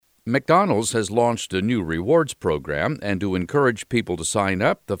McDonald's has launched a new rewards program, and to encourage people to sign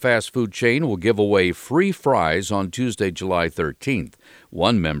up, the fast food chain will give away free fries on Tuesday, July 13th.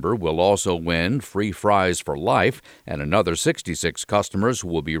 One member will also win free fries for life, and another 66 customers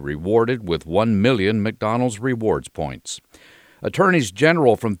will be rewarded with 1 million McDonald's rewards points. Attorneys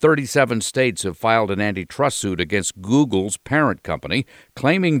general from 37 states have filed an antitrust suit against Google's parent company,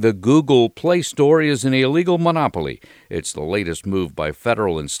 claiming the Google Play Store is an illegal monopoly. It's the latest move by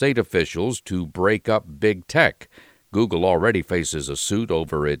federal and state officials to break up big tech. Google already faces a suit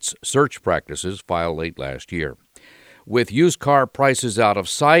over its search practices filed late last year. With used car prices out of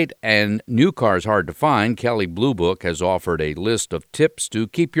sight and new cars hard to find, Kelley Blue Book has offered a list of tips to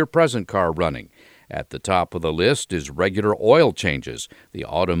keep your present car running. At the top of the list is regular oil changes. The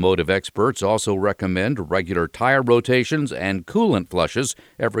automotive experts also recommend regular tire rotations and coolant flushes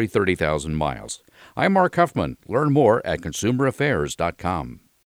every 30,000 miles. I'm Mark Huffman. Learn more at ConsumerAffairs.com.